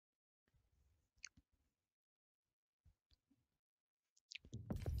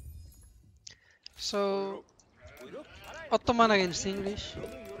So, Ottoman against English.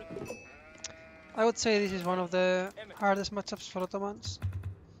 I would say this is one of the hardest matchups for Ottomans.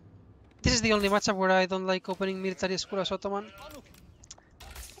 This is the only matchup where I don't like opening military school as Ottoman.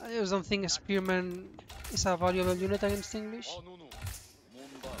 I just don't think a spearman is a valuable unit against English.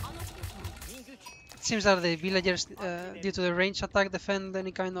 It seems that the villagers, due to the range attack, defend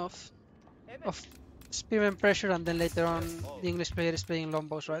any kind of spearman pressure, and then later on the English player is playing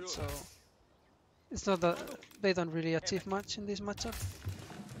longbows, right? So it's not that they don't really achieve much in this matchup.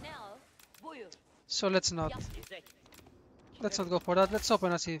 So let's not go for that. Let's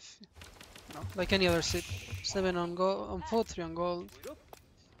open as if, you know, like any other ship. 7 on gold, on foot, 3 on gold,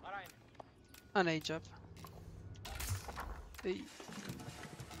 and age up. Hey.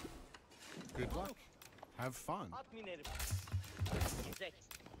 Good luck. Have fun.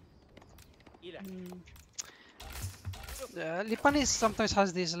 Yeah, Lipanis sometimes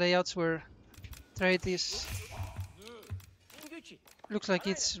has these layouts where trade is looks like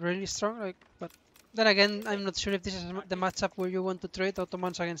it's really strong, like, but then again, I'm not sure if this is the matchup where you want to trade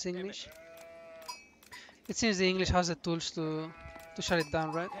Ottomans against English. It seems the English has the tools to shut it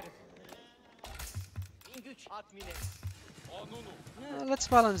down, right? Let's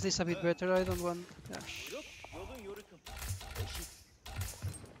balance this a bit better. I don't want. Yeah.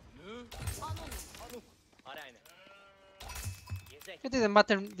 It didn't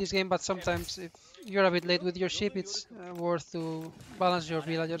matter this game, but sometimes if you're a bit late with your ship, it's worth to balance your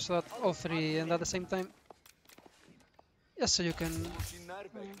villagers so that all three end at the same time. Just so you can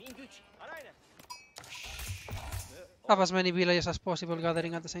have as many villagers as possible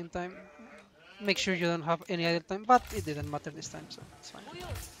gathering at the same time. Make sure you don't have any idle time, but it didn't matter this time, so it's fine.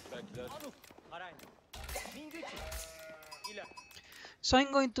 So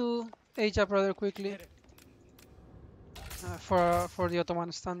I'm going to age up rather quickly for the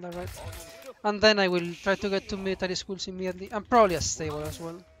Ottoman standard, right? And then I will try to get 2 military schools immediately, and probably a stable as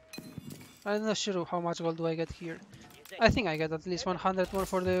well. I'm not sure how much gold do I get here. I think I get at least 100 more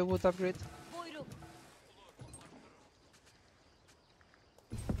for the wood upgrade.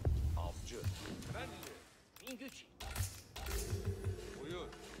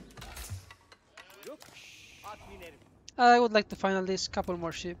 I would like to find at least a couple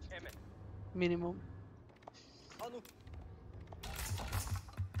more sheep, minimum.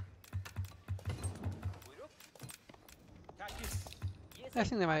 I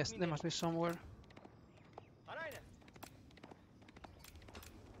think they must be somewhere.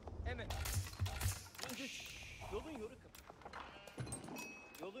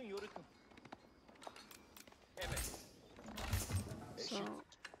 So,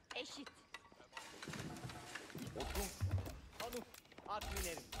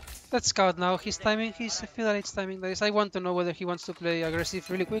 let's scout now. His timing, his Fiddle's timing. That is, I want to know whether he wants to play aggressive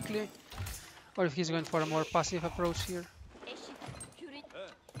really quickly, or if he's going for a more passive approach here.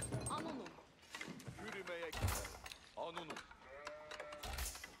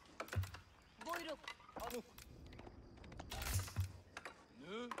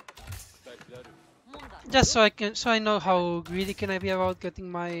 Just so I know how greedy can I be about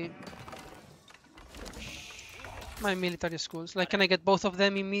getting my military schools. Like, can I get both of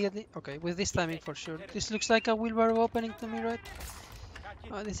them immediately? Okay, with this timing for sure. This looks like a wheelbarrow opening to me, right?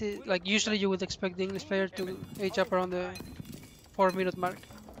 This is like, usually you would expect the English player to age up around the 4-minute mark.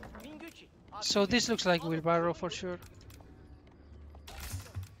 So this looks like wheelbarrow for sure.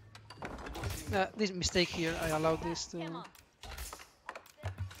 This mistake here, I allowed this to.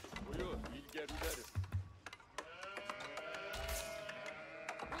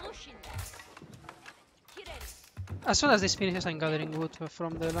 As soon as this finishes, I'm gathering wood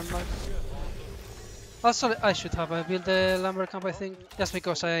from the landmark. Also, I should have built the lumber camp, I think, just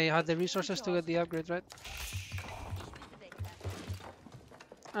because I had the resources to get the upgrade, right?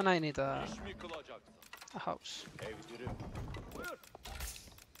 And I need a house.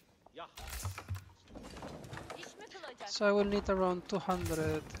 So I will need around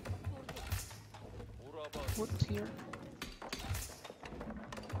 200 wood here.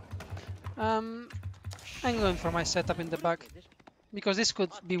 I'm going for my setup in the back, because this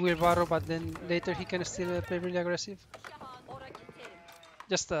could be wheelbarrow, but then later he can still play really aggressive.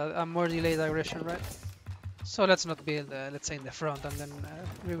 Just a more delayed aggression, right? So let's not build, let's say, in the front and then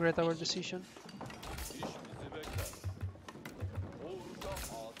regret our decision.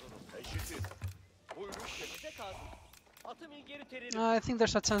 I think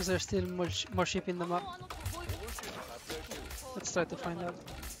there's a chance there's still more sheep in the map. Let's try to find out.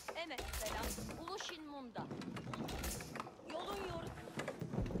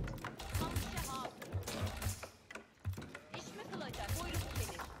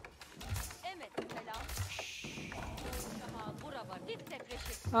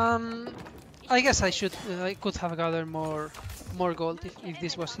 I guess I could have gathered more gold if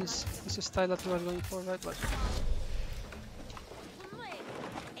this was his style that he was going for, right? But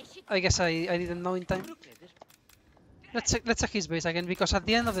I guess I didn't know in time. Let's check his base again, because at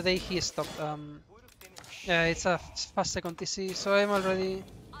the end of the day he stopped. Yeah, it's a fast second TC, so I'm already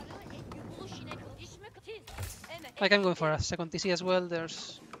like I'm going for a second TC as well.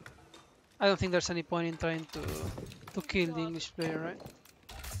 I don't think there's any point in trying to kill the English player, right?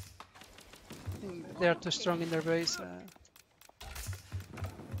 I think they are too strong in their base.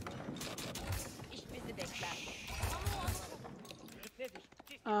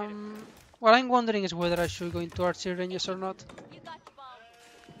 What I'm wondering is whether I should go into archery ranges or not,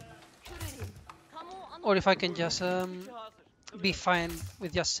 or if I can just be fine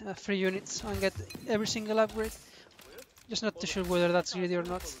with just 3 units and get every single upgrade. Just not too sure whether that's greedy or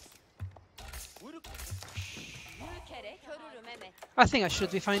not. I think I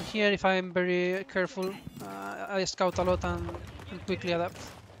should be fine here if I'm very careful. I scout a lot and quickly adapt.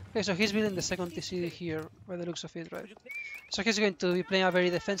 Okay, so he's building the second TC here by the looks of it, right? So he's going to be playing a very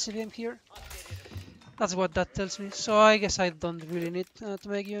defensive game here. That's what that tells me. So I guess I don't really need to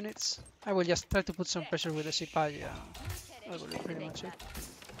make units. I will just try to put some pressure with the Sipahi. That will be pretty much it.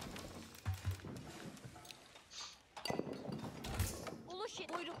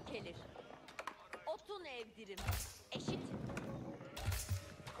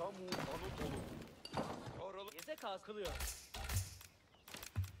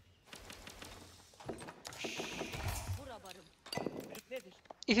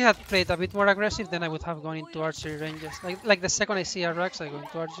 If he had played a bit more aggressive, then I would have gone into archery ranges. Like the second I see a Rax, I go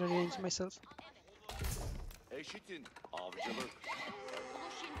into archery range myself.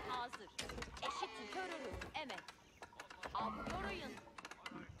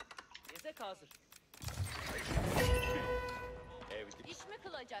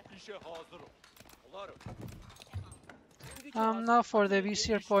 Now for the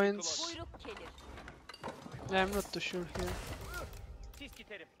VCR points. Yeah, I'm not too sure here.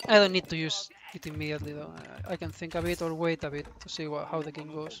 I don't need to use it immediately though. I can think a bit or wait a bit to see how the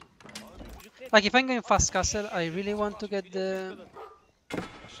game goes. Like if I'm going fast castle, I really want to get the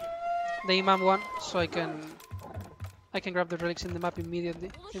Imam one, so I can grab the relics in the map immediately.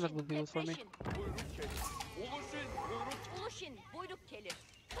 I think that would be good for me.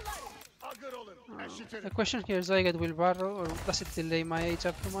 The question here is, do I get wheelbarrow or does it delay my age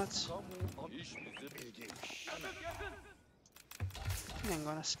up too much? I think I'm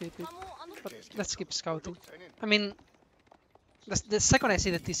gonna skip it, but let's keep scouting. I mean, the second I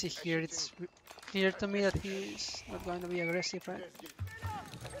see the TC here, it's clear to me that he's not going to be aggressive, right?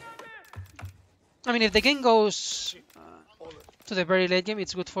 I mean, if the game goes to the very late game,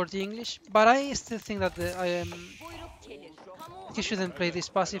 it's good for the English, but I still think that he shouldn't play this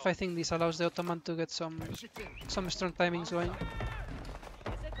passive. I think this allows the Ottoman to get some strong timings going.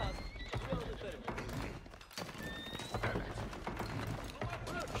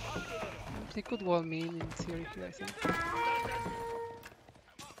 He could wall me in theory here, I think.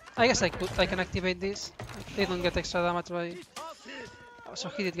 I guess I can activate this. They don't get extra damage by... Oh, so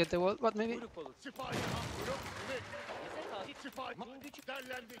he did get the wall, but maybe...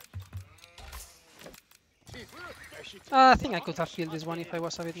 I think I could have killed this one if I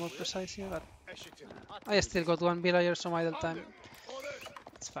was a bit more precise here, but I still got one villager, some idle time.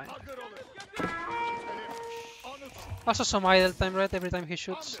 It's fine. Also some idle time, right, every time he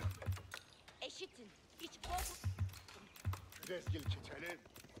shoots.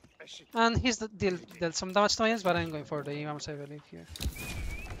 And he's dealt some damage to minions, but I'm going for the Imams, I believe, here.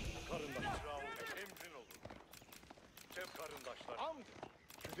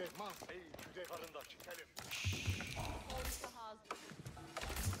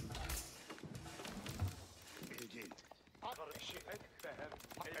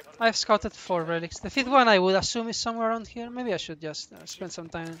 I've scouted 4 relics. The 5th one I would assume is somewhere around here. Maybe I should just spend some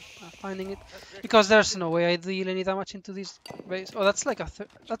time finding it, because there's no way I deal any damage into this base. Oh, that's like a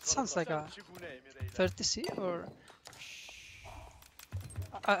that sounds like a 30C, or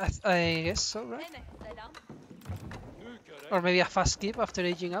I guess so, right? Or maybe a fast skip after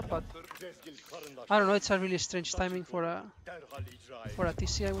aging up, but I don't know. It's a really strange timing for a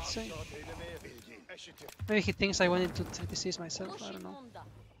TC, I would say. Maybe he thinks I went into TCs myself. I don't know.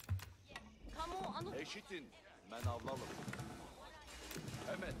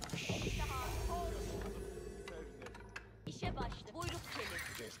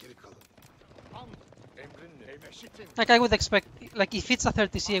 Like I would expect, like if it's a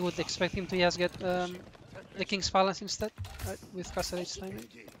 30C, I would expect him to just get the King's Phalanx instead, right, with Castle Age timing.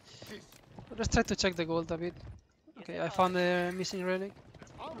 But let's try to check the gold a bit. Okay, I found the missing relic.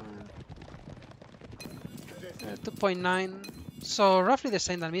 2.9. So roughly the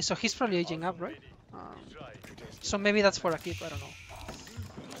same than me. So he's probably aging up, right? So maybe that's for a keep. I don't know.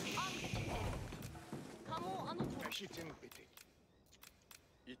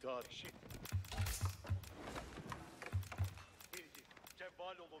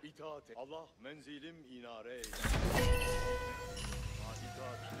 Allah menzilim inare eyle.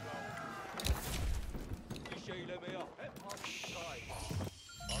 İş eylemeye hep şahit.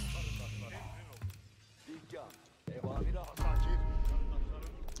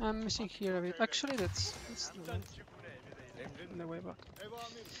 I'm missing here a bit. Actually, that's the way back.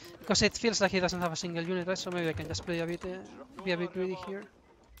 Because it feels like he doesn't have a single unit, right? So maybe I can just play a bit, be a bit greedy here.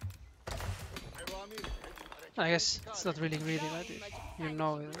 I guess it's not really greedy, right? If you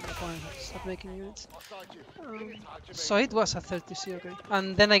know the opponent has stopped making units. So it was a 30C, okay.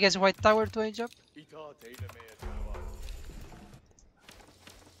 And then I guess white tower to age up. İtaat eylemeye devam.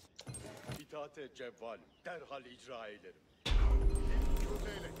 İtaate cevval derhal icra eylerim.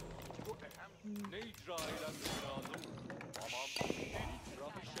 Ne icra eylenmesi lazım? Tamam. İcra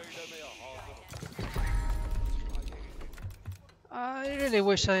iş eylemeye hazırım. I really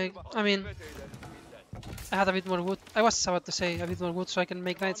wish I mean, I had a bit more wood. I was about to say a bit more wood so I can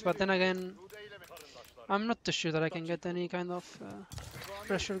make knights, but then again, I'm not too sure that I can get any kind of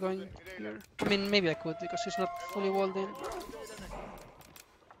pressure going here. I mean, maybe I could because it's not fully walled in.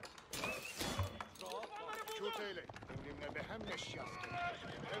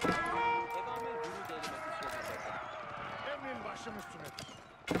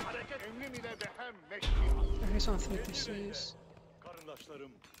 He's on 36.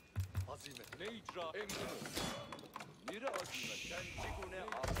 Karındaşlarım, azimet ne icra emrimi. Nire azimet sen çikune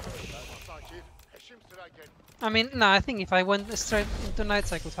I mean, no, I think if I went straight into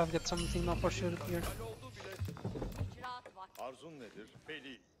knights, I could have got something more for sure here. Arzun nedir?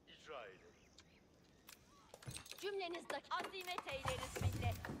 Beli icra eylerim. Cümlenizdeki azimet eyleriz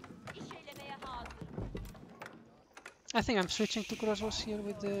millet. İş eylemeye hazır. I think I'm switching to crossbows here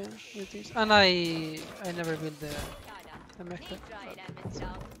with this, and I never built the method. İcra eylenmesi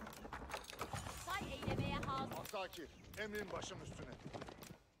lazım. Say eylemeye hazır. Asakir, emrin başım üstüne.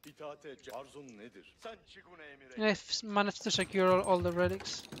 İtaate arzun nedir? Sen çikune emir And I've managed to secure all the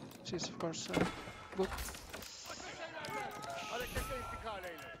relics, which is of course good. Harekete intikal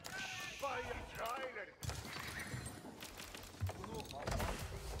eyle. Sipahi icra eylerim.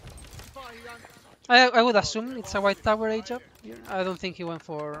 I would assume it's a white tower age up here. I don't think he went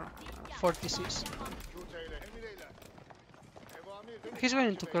for 46. He's going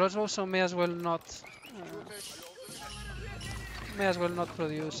into crossbow, so may as well not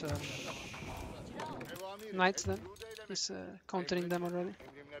produce knights then. He's countering them already.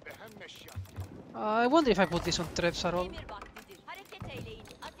 I wonder if I put this on traps at all. Emir vaktidir. Hareket eyleyin.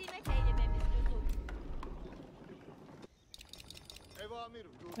 Azimet eylememiz lüzum.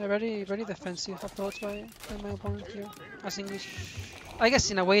 A very defensive approach by my opponent here. As English, I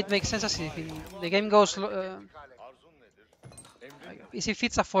guess in a way it makes sense as if the game goes. If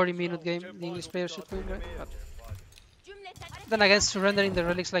it's a 40-minute game, the English player should win, right? But then again, surrendering the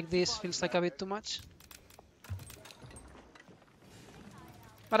relics like this feels like a bit too much.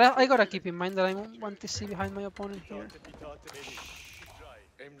 But I gotta keep in mind that I want to see behind my opponent here.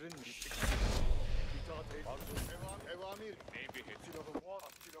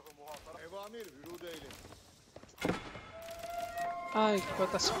 I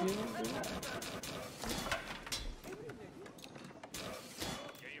got a screen.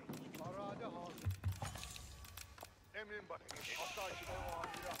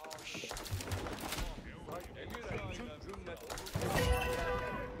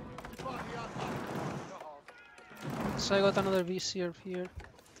 So I got another VC here.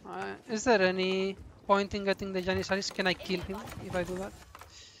 Is there any point in getting the Janissaries? Can I kill him if I do that?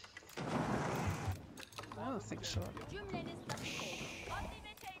 I don't think so.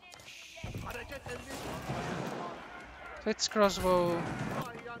 So it's crossbow,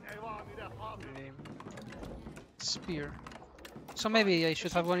 spear. So maybe I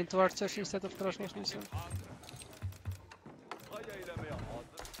should have gone into archers instead of crossbows myself.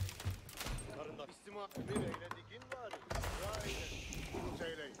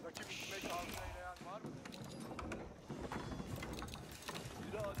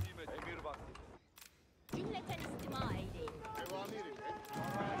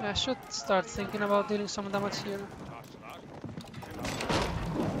 I should start thinking about dealing some damage here.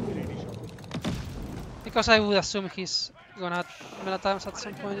 Because I would assume he's gonna have Melatams at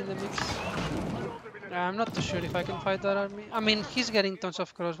some point in the mix. I'm not too sure if I can fight that army. I mean, he's getting tons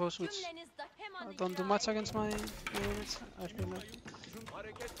of crossbows, which don't do much against my units. I feel like.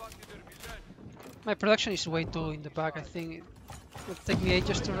 My production is way too in the back. I think it would take me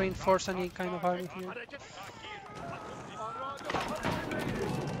ages to reinforce any kind of army here.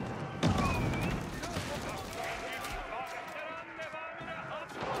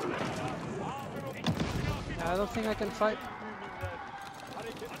 Yeah, I don't think I can fight.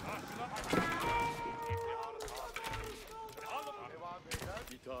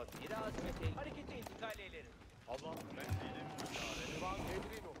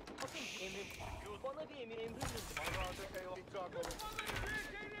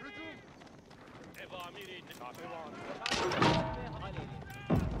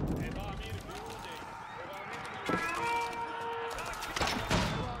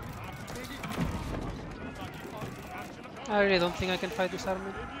 I really don't think I can fight this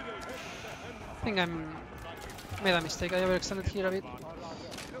army. I think I made a mistake. I overextended here a bit.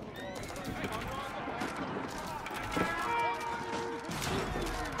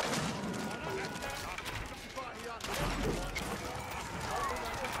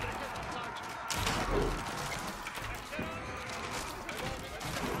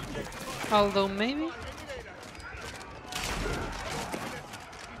 Although maybe?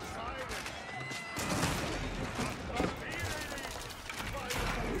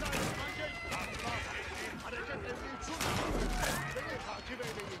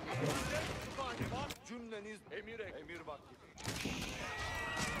 Cümleniz emir vakti.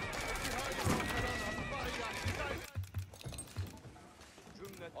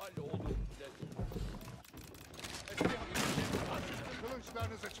 Cümle halloldu.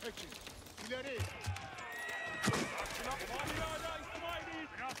 Kılıçlarınızı çekin. İleri.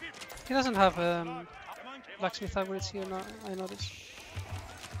 He doesn't have blacksmith upgrades here now, I noticed.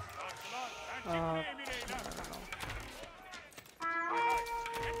 I don't know.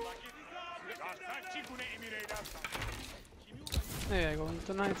 Maybe I go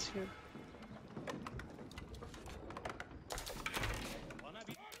into knights here.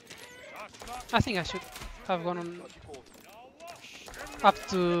 I think I should have gone on up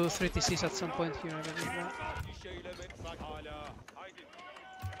to 3 TCs at some point here. I believe that.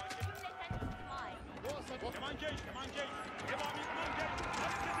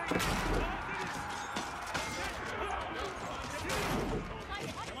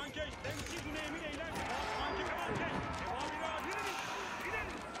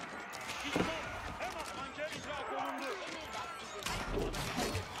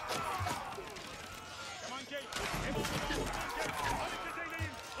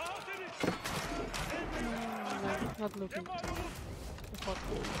 Not looking too hot.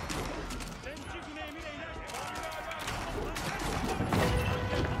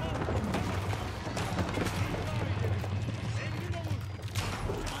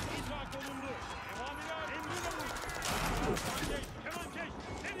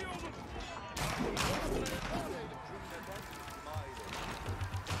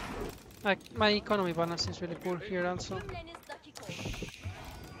 Like, my economy balance is really poor here also.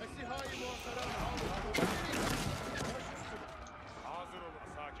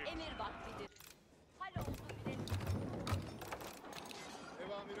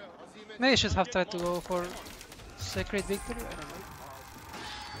 Maybe I should have tried to go for Sacred Victory, I don't know.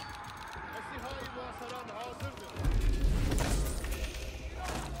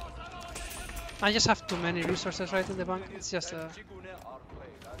 I just have too many resources right in the bank, it's just a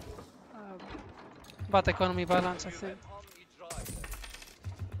bad economy balance, I think.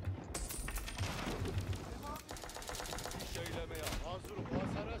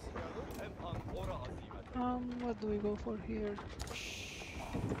 What do we go for here?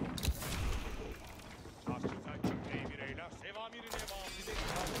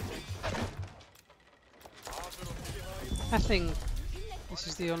 I think this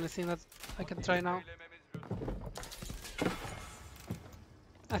is the only thing that I can try now.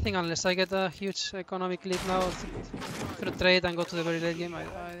 I think unless I get a huge economic lead now through trade and go to the very late game,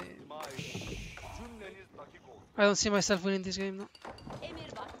 I don't see myself winning this game now.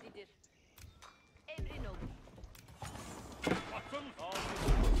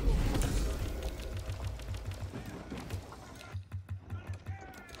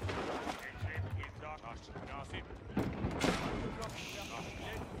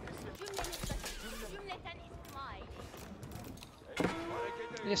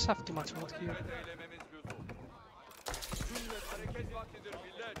 I just have too much wood here.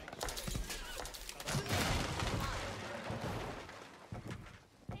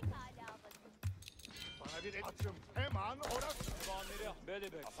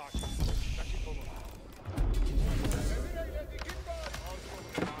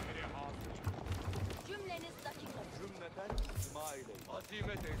 Cümleten İsmail'e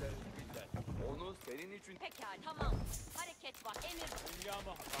azimet eyleriz millet. Onu senin için Pekala tamam. Hareket var. Emir var.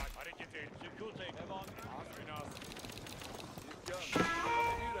 Dünyama hareket et. Sükût et. Devam et. Azminas.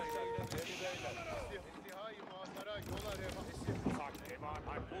 isyan. İstihai muhasara yola revahisi. Sak devam.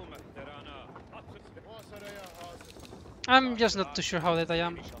 Harkumet derana. Muhasaraya hazır. I'm just not too sure how that I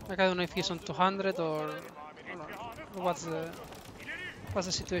am. Like I don't know if he's on 200 or what's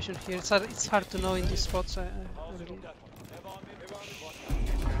the situation here. It's hard to know in these spots. I really.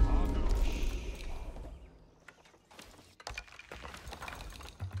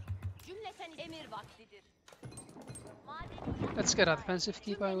 Cümleten emir vaktidir. Madem Let's get a defensive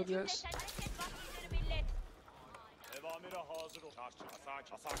keep, I would guess. hareket vaktidir millet. Evamire hazır ol.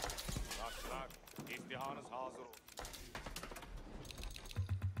 Asak. Taşlar. İstihanız hazır ol.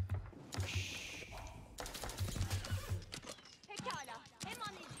 Pekala.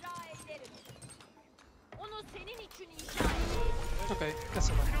 Hemen icra ederim. Onu senin için inşa edeyim. Okay, that's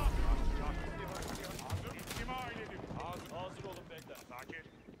enough. İstima eyledim. Hazır olun bekle. Sakin.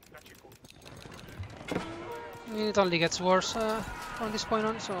 Dakik ol. I mean, it only gets worse from this point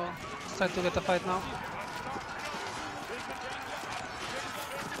on, so let's try to get the fight now.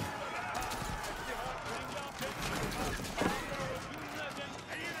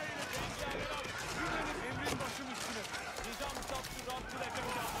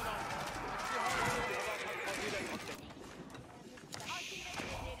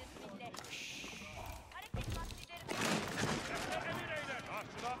 Hareket vaktidir.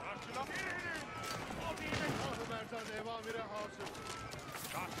 Evamire hazır.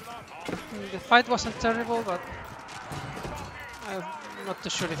 The fight wasn't terrible, but I'm not too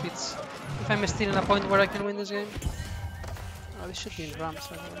sure if I'm still in a point where I can win this game. Oh, this should be in Rams,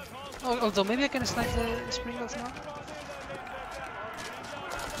 by the way. Oh, although maybe I can snipe the Springles now.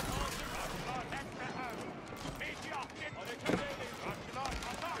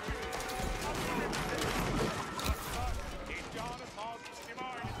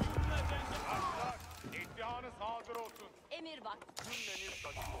 İstihanız hazır olsun. Emir vakti. Cümleniz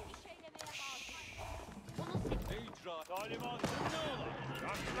dakik ol. İş eylemeye hazır. Onu senin Ne icra? Talimatın ne ola?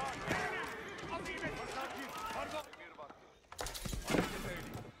 Yaşlılar gelin. Azimet sakin. Harba. Emir vakti.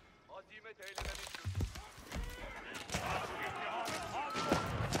 Hareket eyleyin. Azimet eylememiz lüzum. İstihanız hazır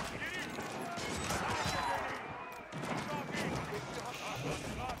olsun. İleri.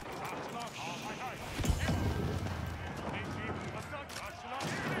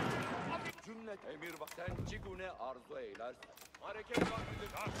 Cümlet emir vakti. Sen cigune arzu eylersen. Hareket vaktidir.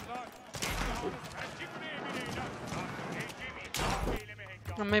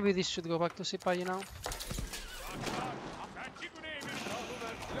 And maybe this should go back to Sipahi now.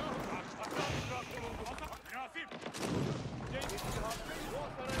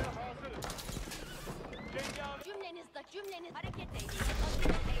 cümleniz hareket eyleyin.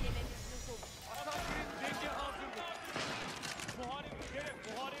 Azimet eylememiz lüzum.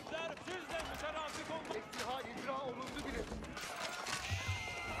 Muharipler sizle müterazı oldu. İstiha icra olundu bile.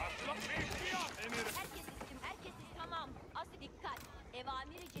 Herkes tamam. Asıl dikkat.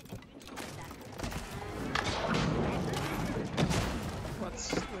 Evamiri cedid gündüzler. What's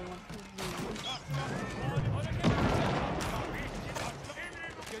the one?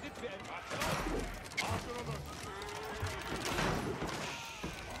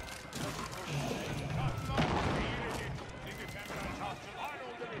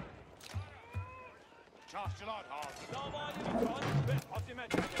 Çarşılar hazır. Davali ve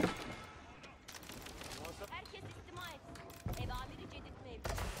Azimet. Herkes istima etsin. Evamiri cedid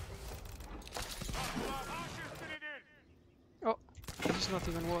mevcut. Çarşılar baş üstüne edin. Oh, this is not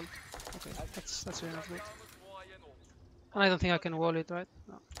even walled. Okay, that's really not good. Muayyen oldu. And I don't think I can wall it, right?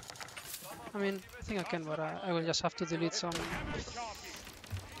 No. I mean, I think I can, but I will just have to delete some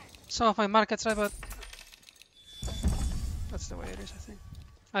of my markets, right? But that's the way it is, I think.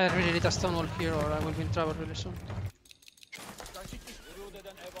 I really need a stone wall here, or I will be in trouble really soon.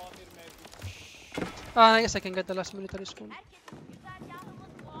 I guess I can get the last military school. Herkesin güzergahımız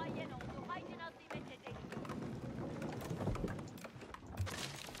muayyen oldu. Haydi nasimet edelim.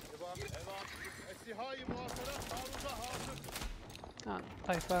 Estihai muhasara taarruza hazır. And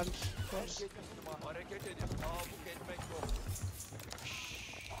Taifal, of course. Hareket edip tabuk etmek yok.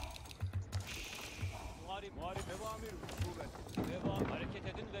 Muharip evamir kuvvet. Devam hareket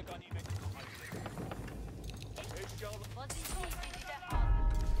edin ve ganimet. Eşyalı. Vazife-i cedide hazır.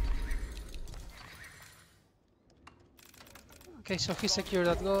 Okay, so he secured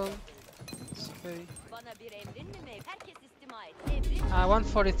that goal. It's okay. Bana bir emrin mi mevcut? Herkes istima et. Emrin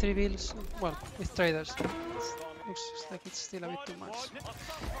 143 bills, well, with traders. Looks like it's still a bit too much.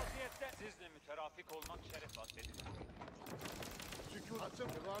 Sizle müterafik olmak şeref bahsedilir. Atım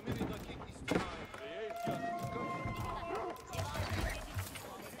evamiri dakik istimai.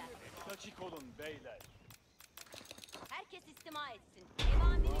 Dakik olun beyler. Herkes istima etsin.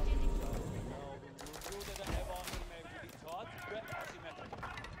 Evamiri cedid. Burada da evamir mevcut itaat ve azimet.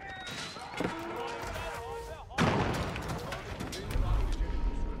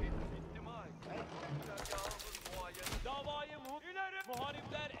 Davayı ileri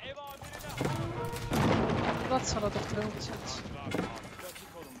muharipler evamirine. That's a lot of travel chance.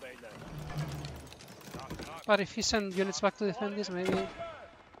 Dakik olun beyler. But if he send units back to defend this, maybe Evamir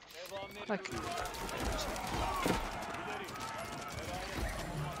like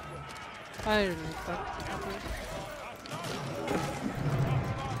I really like that. Okay.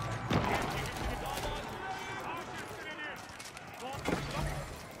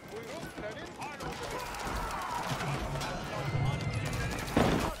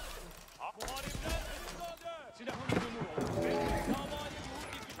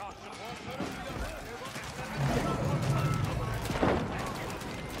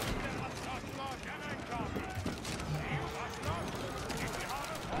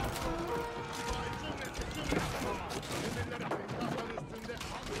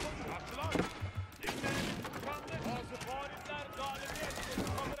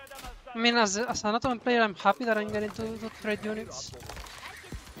 I mean, as an Ottoman player, I'm happy that I'm getting to trade units.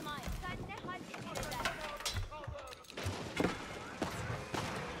 Herkes istima et. Sen ne halt eder?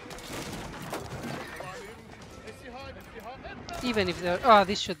 Even if they're... Ah,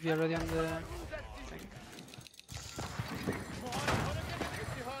 this should be already on the thing.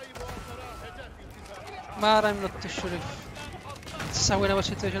 But I'm not too sure if it's a winnable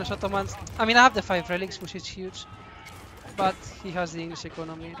situation as Ottomans. I mean, I have the 5 relics, which is huge. But he has the English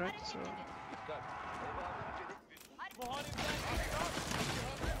economy, right? So...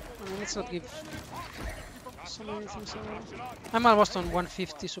 I mean, let's not give so many things away. I'm almost on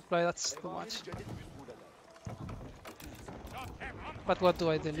 150 supply, that's too much. But what do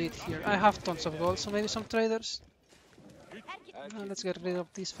I delete here? I have tons of gold, so maybe some traders. Let's get rid of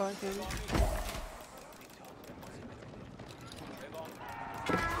these 5 maybe.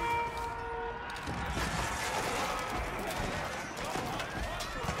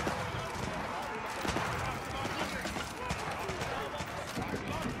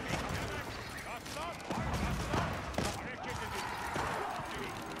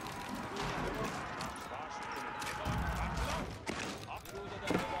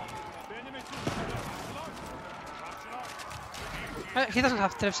 He doesn't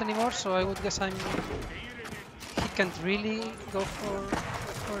have traps anymore, so I would guess he can't really go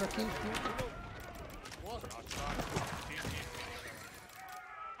for a king here.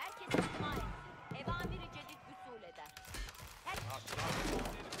 Herkes istima etsin. Evamiri cedid usul eder.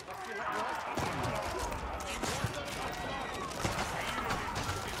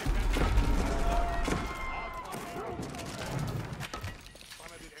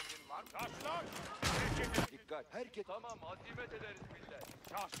 Dikkat. Herkes tamam azimet ederiz millet.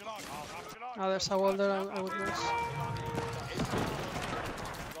 Ah, there's a wall there, I would guess.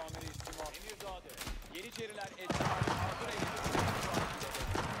 Evamir istima. Emirzade. Yeniçeriler eczaları hazır eğitim.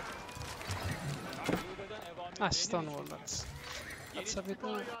 Ah, stone wall, that's a bit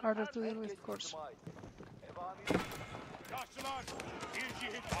harder to deal with, of course. Yaşlılar bir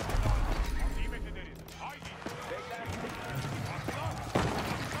cihet atlar. Azimet ederiz. Haydi.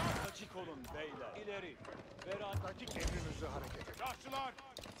 Dakik olun beyler. İleri. Berat. Dakik emrinizi hareket edin. Yaşlılar.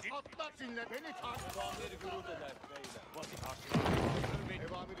 Atlar dinle beni takip. Evamir gurur eder beyler. Basit karşılar.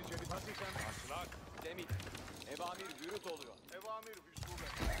 Evamiri cedid. Basiten karşılar. Demir. Evamir yürüt oluyor. Evamir hüsnüle.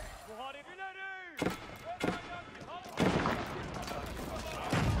 Muharip ileri.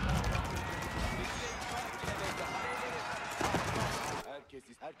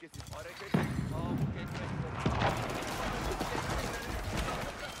 Herkes hareket et. Tavuk etmek.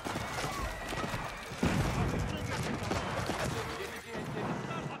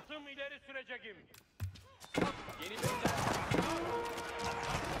 Atım ileri süreceğim. Yeni beyler.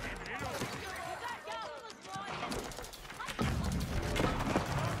 Güzergahımız muayyen.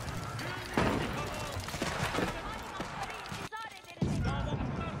 İntizar ederiz.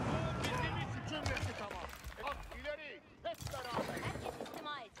 Bizim cümlesi tamam. At ileri. Hep beraber. Herkes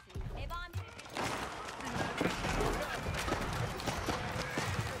istima etsin. Evamiri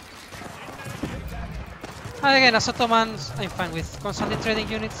And again, as Ottomans, I'm fine with constantly trading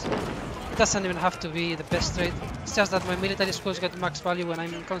units. It doesn't even have to be the best trade. It's just that my military schools get max value when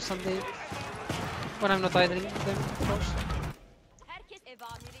I'm when I'm not idling them, of course. herkes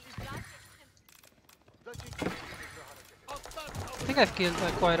evamiri icra etsin. I think I've killed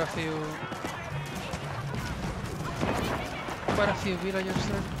quite quite a few villagers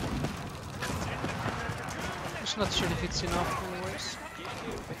there. Just not sure if it's enough anyways.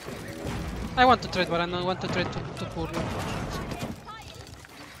 I want to trade, but I don't want to trade too poorly.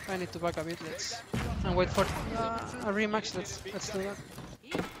 I need to back a bit, and wait for a remax. Let's do that.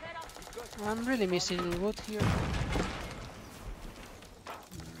 I'm really missing wood here.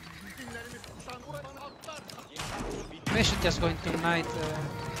 Maybe I should just go into night,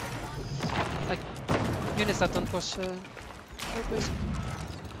 like units that don't cause basic.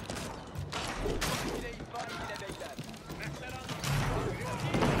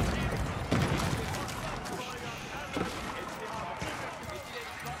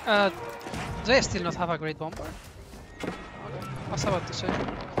 Do I still not have a great bomber? Okay. I was about to say.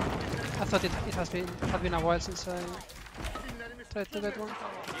 I thought it had been a while since I tried to get one.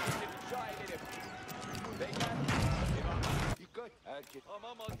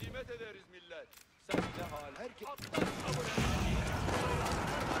 Tamam azimet ederiz millet. Sen ne hal? Herkes...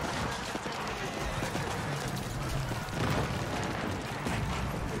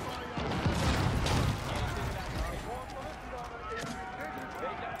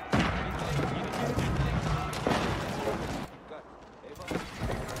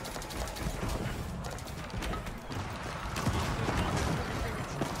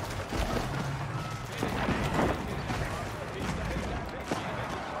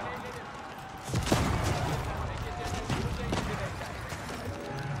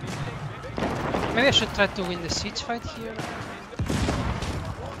 Maybe I should try to win the siege fight here.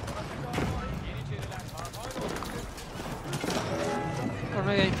 Or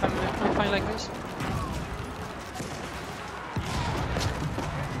maybe I'm fine like this.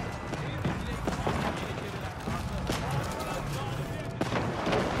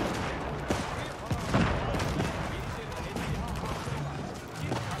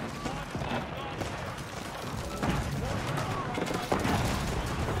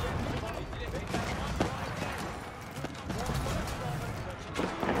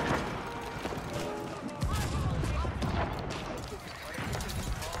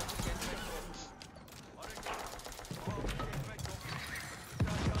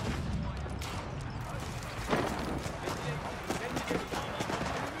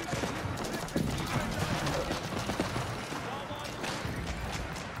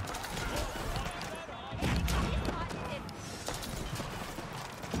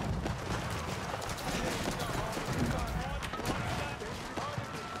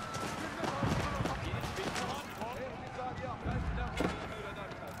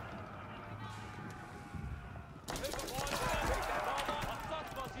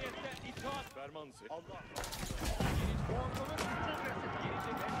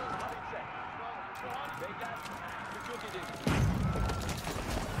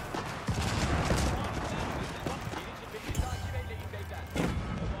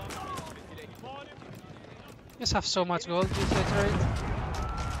 Just have so much gold if I trade.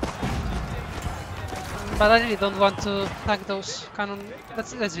 But I really don't want to tank those cannon.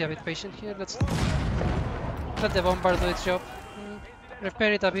 Let's be a bit patient here. Let's let the bombard do its job.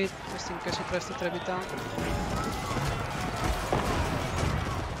 Repair it a bit, just in case it tries to trap it down.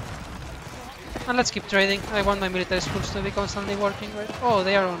 And let's keep trading. I want my military schools to be constantly working, right? Oh,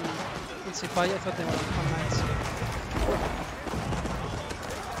 they are on C5. I thought they were on knights.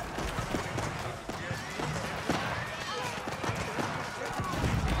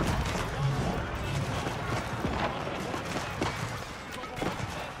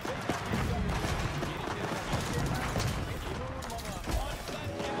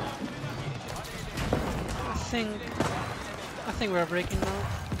 I think we're breaking now.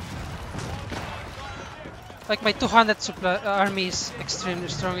 Like my 200 supply army is extremely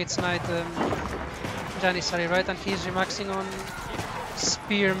strong. It's knight Janissary, right? And he's remaxing on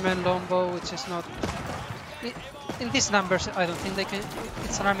spearman longbow, which is not in these numbers. I don't think they can.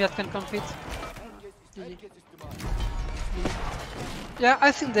 It's an army that can compete. Yeah,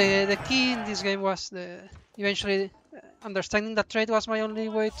 I think the key in this game was eventually understanding that trade was my only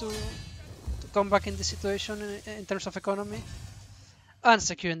way to come back in this situation in terms of economy, and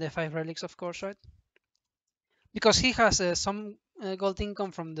securing the 5 relics, of course, right? Because he has some gold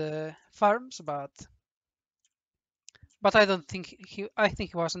income from the farms, but I don't think I think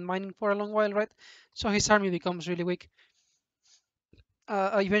he wasn't mining for a long while, right? So his army becomes really weak.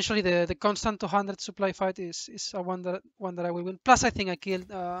 Eventually, the constant 200 supply fight is one that I will win. Plus, I think I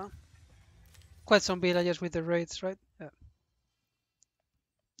killed quite some villagers with the raids, right?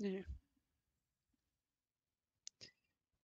 Yeah.